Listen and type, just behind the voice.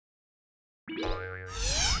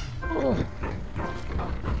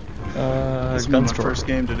This is gun my store. first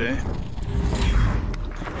game today.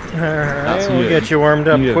 Alright, we'll get you warmed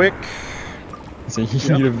up quick. So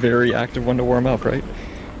you need a very active one to warm up, right?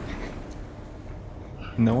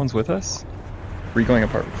 No one's with us? We're going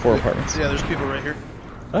apart. 4 apartments. Yeah, there's people right here.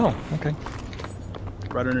 Oh, okay.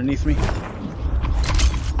 Right underneath me.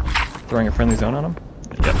 Throwing a friendly zone on them?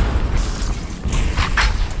 Yep.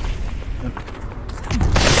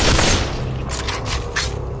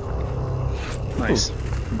 Nice. Ooh,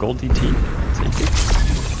 gold DT. Take it.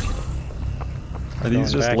 Are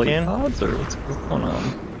these just late pods, or what's going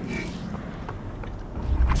on?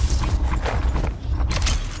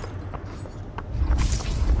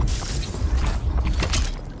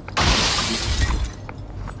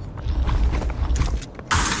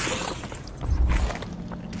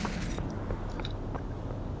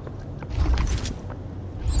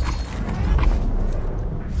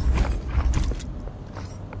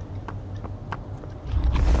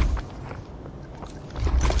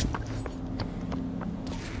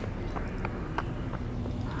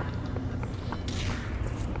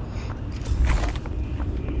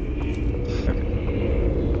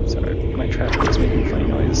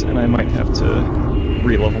 And I might have to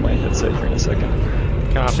re-level my headset here in a second.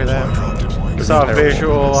 Copy that. Saw a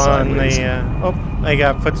visual on the... oh, I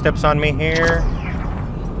got footsteps on me here.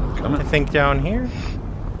 Coming. I think down here.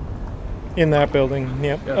 In that building,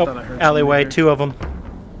 yep. Yeah, oh, alleyway, 2 of them.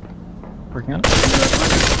 Working on it.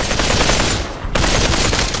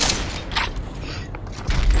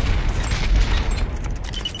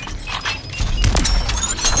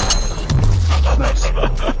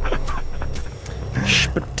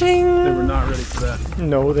 Ding. They were not ready for that.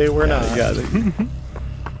 No, they were not. Got it.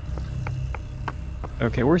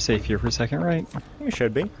 Okay, we're safe here for a second, right? We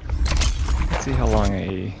should be. Let's see how long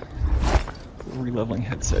a re-leveling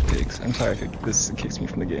headset takes. I'm sorry if this kicks me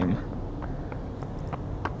from the game.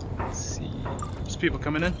 Let's see. There's people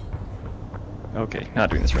coming in. Okay, not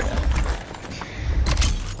doing this right now.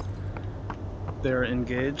 They're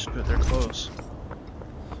engaged, but they're close.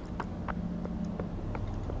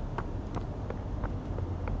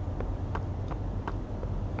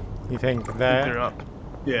 You think that? They're up.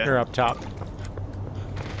 Yeah. They're up top.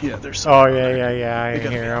 Yeah, they're so Oh, yeah, I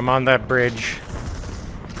hear. I'm on that bridge.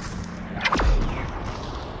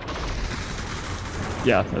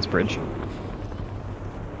 Yeah, that's bridge.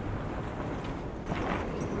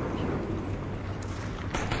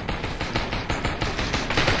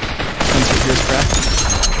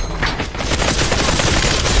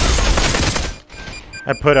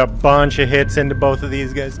 I put a bunch of hits into both of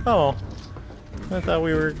these guys. Oh. I thought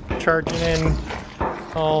we were charging in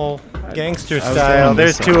all gangster style.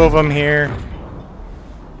 There's 2 of them here.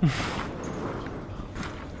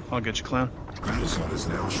 I'll get you, clown. The sun is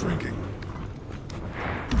now shrinking.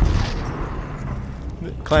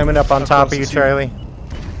 Climbing up on top of you, Charlie.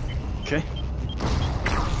 Okay.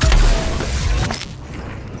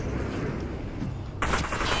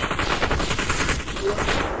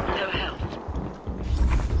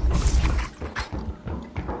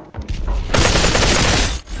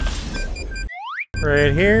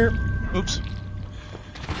 Right here. Oops.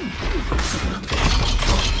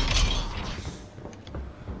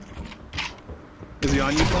 Is he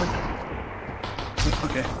on you, Paul?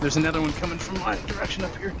 Okay, there's another one coming from my direction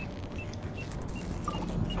up here.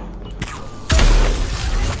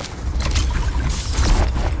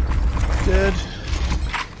 Dead.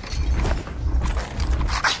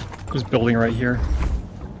 There's building right here.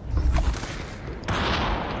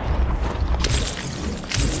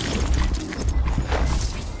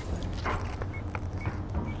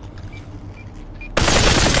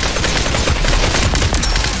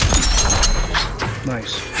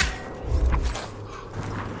 Nice.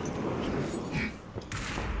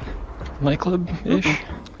 Nightclub-ish?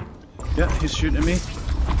 Yeah, he's shooting at me.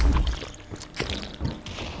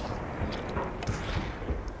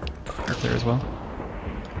 Up there as well.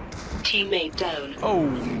 Teammate down. Oh,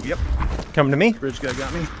 yep. Come to me. Bridge guy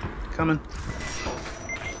got me. Coming.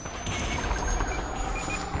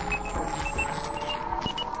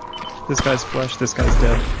 This guy's flush, this guy's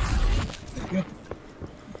dead. Thank you.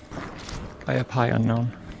 Guy up high,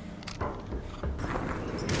 unknown.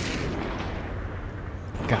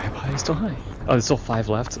 Guy up high, still high. Oh, there's still 5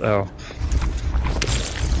 left? Oh.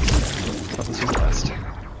 Oh, this was last.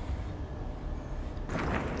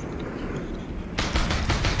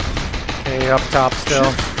 Hey, up top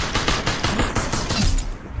still.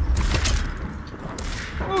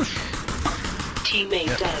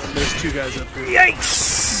 Teammate down. There's 2 guys up here.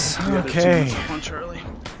 Yikes! Yeah, Okay. there's 2 guys up on Charlie.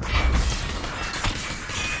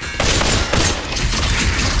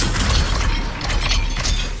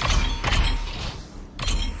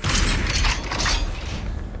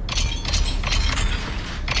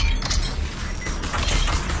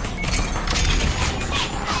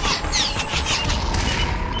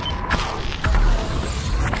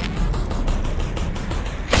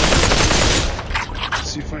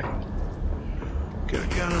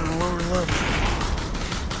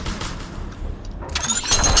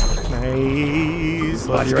 Enemies.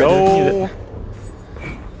 Let's Body right there, go. need it.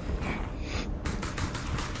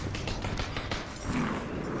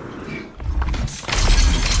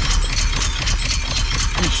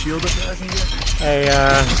 Any shield up that I can get?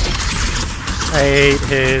 I ate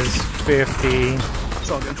his 50, It's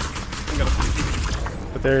all good. I got a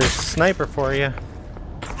 50. but there's sniper for you.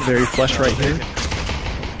 Very flush right here.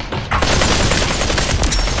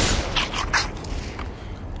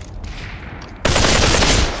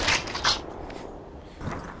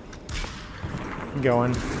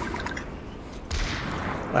 Going.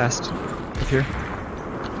 Last. Up here.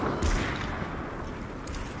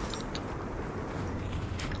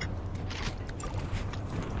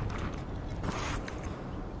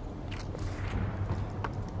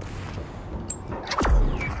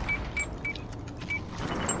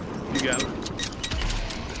 You got it.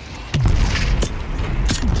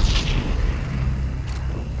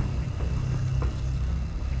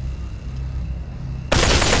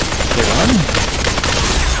 They run.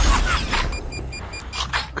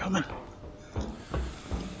 Coming.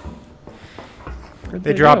 Where'd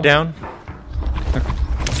They drop go? down.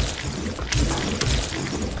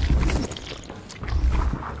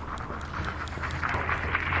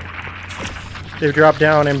 They've dropped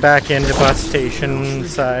down and back into bus station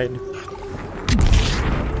side.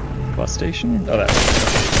 Bus station? Oh, that way.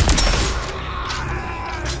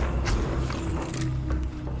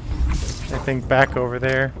 I think back over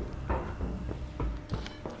there.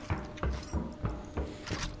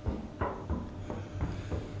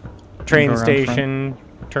 Train Go around station,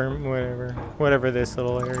 whatever this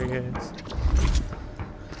little area is.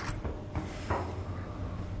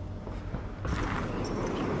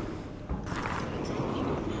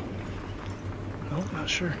 Nope, not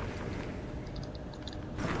sure.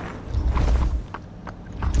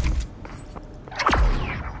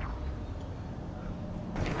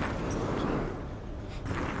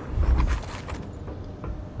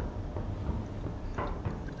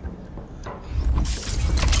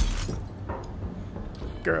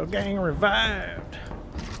 Girl gang revived.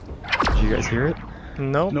 Did you guys hear it?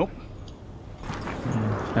 Nope. Nope.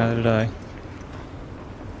 How did I?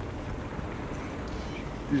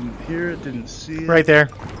 Didn't hear it, didn't see it. Right there.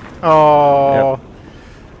 Oh.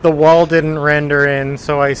 The wall didn't render in,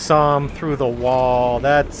 so I saw him through the wall.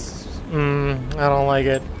 That's... I don't like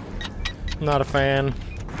it. Not a fan.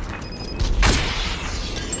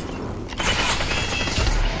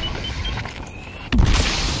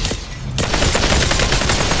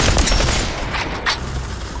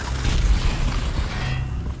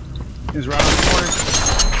 He's right on the corner.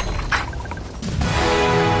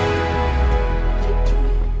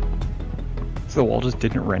 So the wall just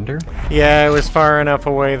didn't render? Yeah, it was far enough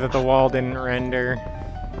away that the wall didn't render.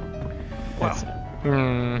 Wow.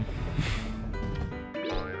 Hmm.